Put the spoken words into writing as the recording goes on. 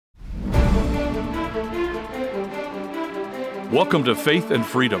Welcome to Faith and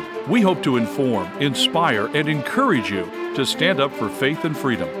Freedom. We hope to inform, inspire, and encourage you to stand up for faith and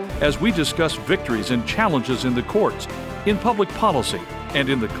freedom as we discuss victories and challenges in the courts, in public policy, and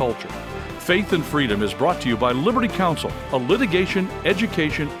in the culture. Faith and Freedom is brought to you by Liberty Counsel, a litigation,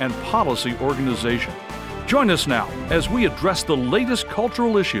 education, and policy organization. Join us now as we address the latest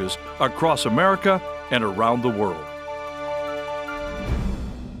cultural issues across America and around the world.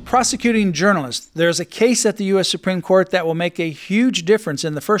 Prosecuting journalists. There's a case at the U.S. Supreme Court that will make a huge difference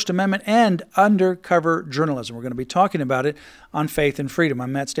in the First Amendment and undercover journalism. We're going to be talking about it on Faith and Freedom.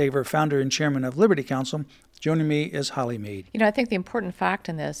 I'm Matt Staver, founder and chairman of Liberty Counsel. Joining me is Holly Mead. You know, I think the important fact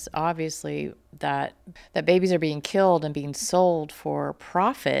in this, obviously, that babies are being killed and being sold for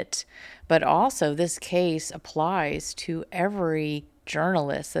profit, but also this case applies to every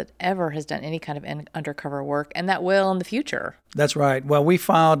journalist that ever has done any kind of undercover work, and that will in the future. That's right. Well, we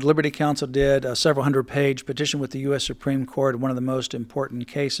filed, Liberty Counsel did, a several hundred-page petition with the U.S. Supreme Court, one of the most important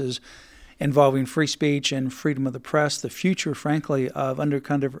cases involving free speech and freedom of the press. The future, frankly, of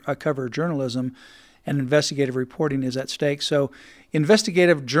undercover journalism and investigative reporting is at stake. So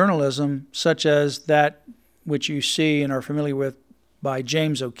investigative journalism, such as that which you see and are familiar with by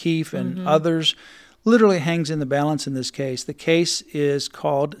James O'Keefe and others, literally hangs in the balance in this case. The case is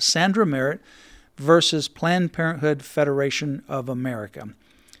called Sandra Merritt versus Planned Parenthood Federation of America.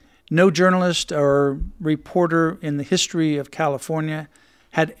 No journalist or reporter in the history of California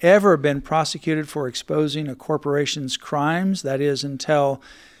had ever been prosecuted for exposing a corporation's crimes, that is, until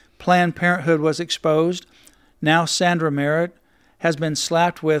Planned Parenthood was exposed. Now Sandra Merritt has been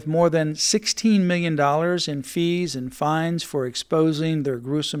slapped with more than $16 million in fees and fines for exposing their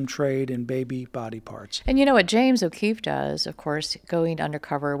gruesome trade in baby body parts. And you know what James O'Keefe does, of course, going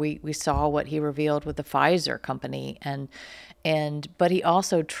undercover, we saw what he revealed with the Pfizer company, but he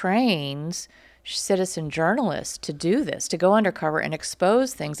also trains citizen journalists to do this, to go undercover and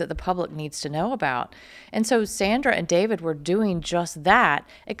expose things that the public needs to know about. And so Sandra and David were doing just that,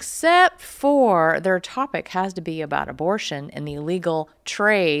 except for their topic has to be about abortion and the illegal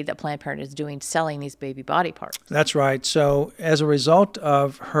trade that Planned Parenthood is doing, selling these baby body parts. That's right. So as a result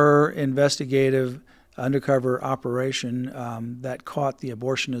of her investigative undercover operation that caught the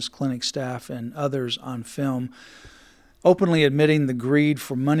abortionist clinic staff and others on film, openly admitting the greed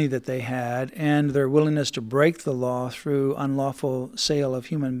for money that they had and their willingness to break the law through unlawful sale of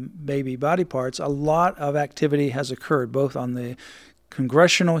human baby body parts, a lot of activity has occurred, both on the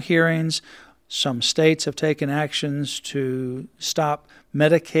congressional hearings. Some states have taken actions to stop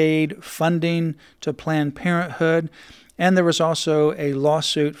Medicaid funding to Planned Parenthood. And there was also a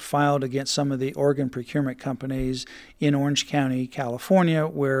lawsuit filed against some of the organ procurement companies in Orange County, California,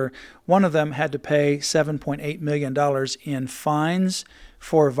 where one of them had to pay $7.8 million in fines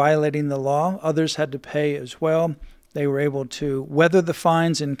for violating the law. Others had to pay as well. They were able to weather the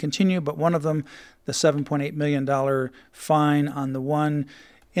fines and continue, but one of them, the $7.8 million fine on the one,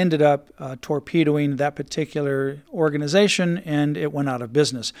 ended up torpedoing that particular organization, and it went out of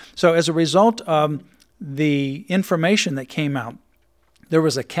business. So as a result of the information that came out, there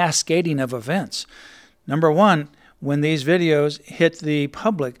was a cascading of events. Number one, when these videos hit the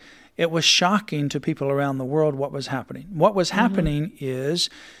public, it was shocking to people around the world what was happening. What was happening is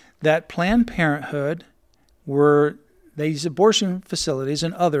that Planned Parenthood these abortion facilities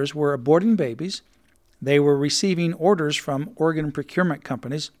and others were aborting babies. They were receiving orders from organ procurement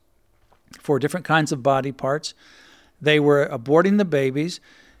companies for different kinds of body parts. They were aborting the babies,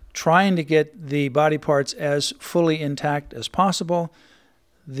 trying to get the body parts as fully intact as possible.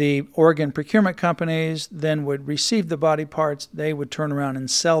 The organ procurement companies then would receive the body parts. They would turn around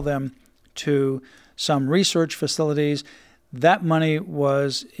and sell them to some research facilities. That money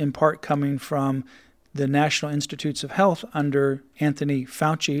was in part coming from the National Institutes of Health under Anthony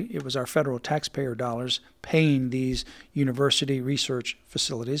Fauci. It was our federal taxpayer dollars paying these university research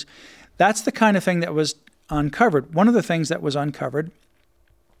facilities. That's the kind of thing that was uncovered. One of the things that was uncovered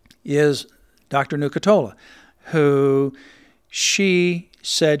is Dr. Nucatola, who she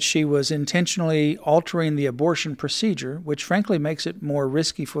said she was intentionally altering the abortion procedure, which frankly makes it more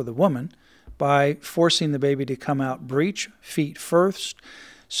risky for the woman, by forcing the baby to come out breech, feet first,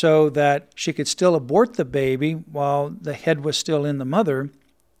 so that she could still abort the baby while the head was still in the mother,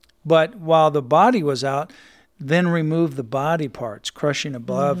 but while the body was out, then remove the body parts, crushing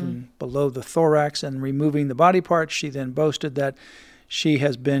above and below the thorax and removing the body parts. She then boasted that she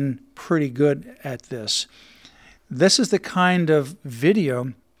has been pretty good at this. This is the kind of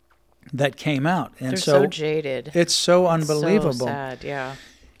video that came out. And They're so jaded. It's so unbelievable. So sad, yeah.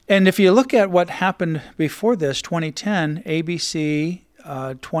 And if you look at what happened before this, 2010, ABC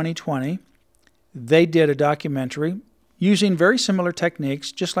 2020, they did a documentary using very similar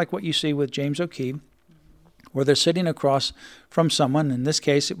techniques, just like what you see with James O'Keefe, where they're sitting across from someone. In this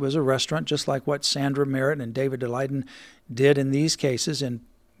case, it was a restaurant, just like what Sandra Merritt and David DeLayden did in these cases in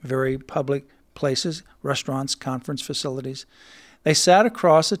very public places, restaurants, conference facilities. They sat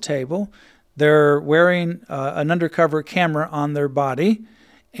across a table. They're wearing an undercover camera on their body,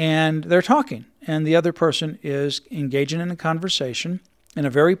 and they're talking. And the other person is engaging in a conversation in a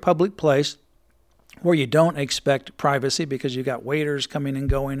very public place where you don't expect privacy because you've got waiters coming and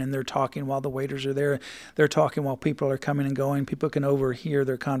going, and they're talking while the waiters are there. They're talking while people are coming and going. People can overhear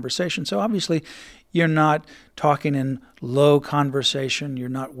their conversation. So obviously, you're not talking in low conversation. You're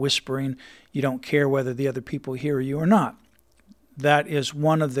not whispering. You don't care whether the other people hear you or not. That is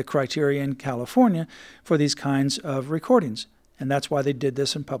one of the criteria in California for these kinds of recordings. And that's why they did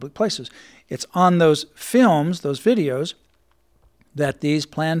this in public places. It's on those films, those videos, that these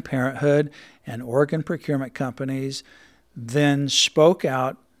Planned Parenthood and organ procurement companies then spoke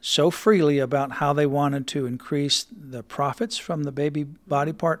out so freely about how they wanted to increase the profits from the baby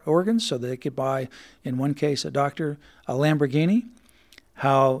body part organs so they could buy, in one case, a Lamborghini,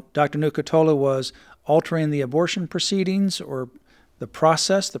 how Dr. Nucatola was altering the abortion proceedings or the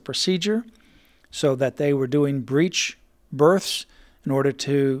process, the procedure, so that they were doing breech births in order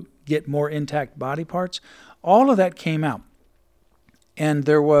to get more intact body parts. All of that came out. And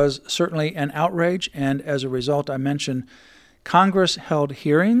there was certainly an outrage, and as a result, I mentioned Congress held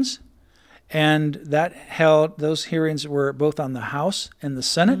hearings, and those hearings were both on the House and the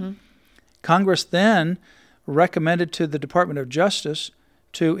Senate. Mm-hmm. Congress then recommended to the Department of Justice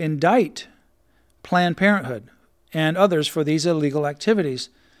to indict Planned Parenthood and others for these illegal activities.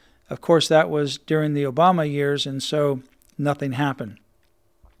 Of course, that was during the Obama years, and so nothing happened.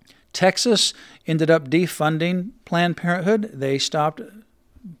 Texas ended up defunding Planned Parenthood. They stopped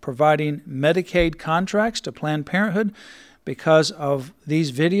providing Medicaid contracts to Planned Parenthood because of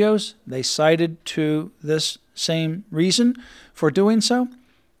these videos. They cited to this same reason for doing so.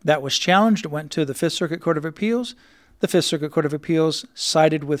 That was challenged. It went to the Fifth Circuit Court of Appeals. The Fifth Circuit Court of Appeals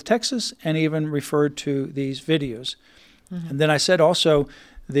sided with Texas and even referred to these videos. Mm-hmm. And then I said also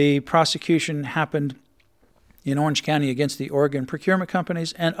the prosecution happened in Orange County against the organ procurement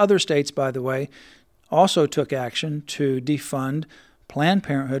companies, and other states, by the way, also took action to defund Planned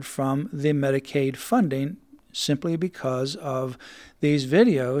Parenthood from the Medicaid funding simply because of these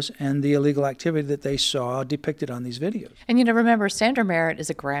videos and the illegal activity that they saw depicted on these videos. And remember, Sandra Merritt is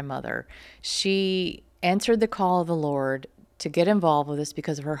a grandmother. She answered the call of the Lord to get involved with this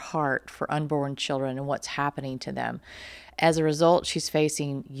because of her heart for unborn children and what's happening to them. As a result, she's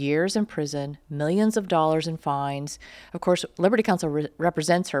facing years in prison, millions of dollars in fines. Of course, Liberty Counsel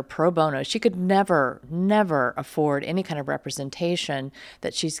represents her pro bono. She could never afford any kind of representation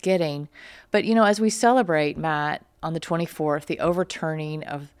that she's getting. But, as we celebrate, Matt, on the 24th, the overturning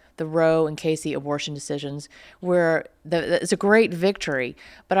of the Roe and Casey abortion decisions, where it's a great victory.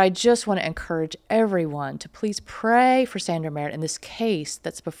 But I just want to encourage everyone to please pray for Sandra Merritt in this case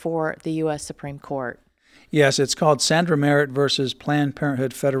that's before the U.S. Supreme Court. Yes, it's called Sandra Merritt versus Planned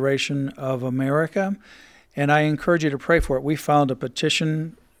Parenthood Federation of America, and I encourage you to pray for it. We filed a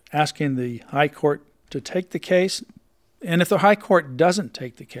petition asking the High Court to take the case, and if the High Court doesn't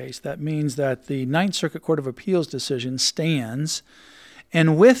take the case, that means that the Ninth Circuit Court of Appeals decision stands,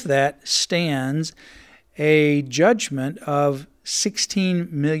 and with that stands a judgment of $16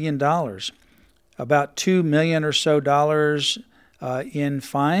 million, about $2 million or so in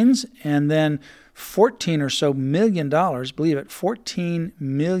fines, and then $14 or so million, believe it, $14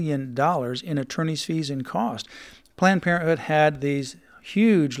 million in attorney's fees and cost. Planned Parenthood had these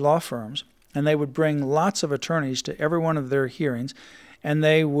huge law firms, and they would bring lots of attorneys to every one of their hearings, and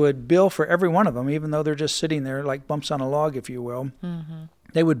they would bill for every one of them, even though they're just sitting there like bumps on a log, if you will. Mm-hmm.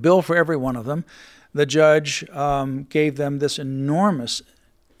 They would bill for every one of them. The judge gave them this enormous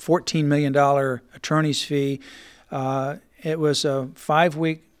 $14 million attorney's fee. It was a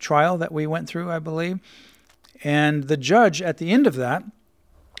 5-week trial that we went through, I believe. And the judge at the end of that,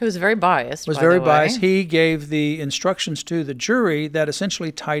 who was very biased, he gave the instructions to the jury that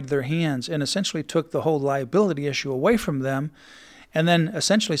essentially tied their hands and essentially took the whole liability issue away from them, and then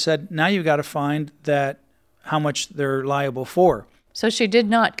essentially said, now you got to find that how much they're liable for. So she did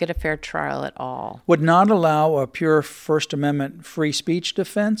not get a fair trial at all. Would not allow a pure First Amendment free speech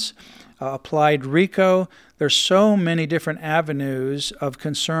defense, applied RICO. There's so many different avenues of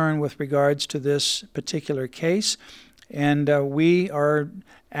concern with regards to this particular case, and we are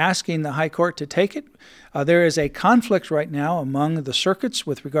asking the High Court to take it. There is a conflict right now among the circuits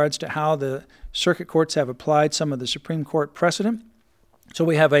with regards to how the circuit courts have applied some of the Supreme Court precedent. So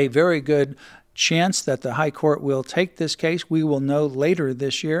we have a very good chance that the High Court will take this case. We will know later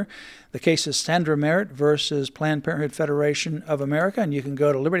this year. The case is Sandra Merritt versus Planned Parenthood Federation of America, and you can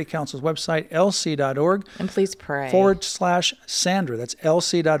go to Liberty Counsel's website, lc.org. And please pray. /Sandra. That's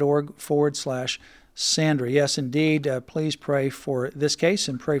lc.org/Sandra. Yes, indeed. Please pray for this case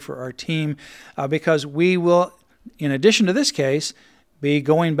and pray for our team because we will, in addition to this case, be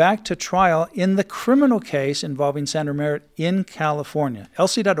going back to trial in the criminal case involving Sandra Merritt in California.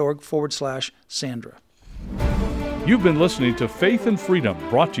 lc.org/Sandra. You've been listening to Faith and Freedom,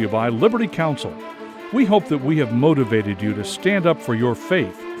 brought to you by Liberty Counsel. We hope that we have motivated you to stand up for your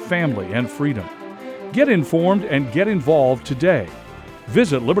faith, family, and freedom. Get informed and get involved today.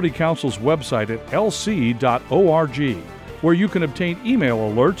 Visit Liberty Counsel's website at lc.org, where you can obtain email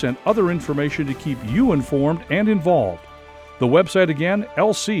alerts and other information to keep you informed and involved. The website again,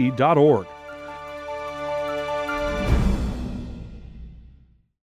 lc.org.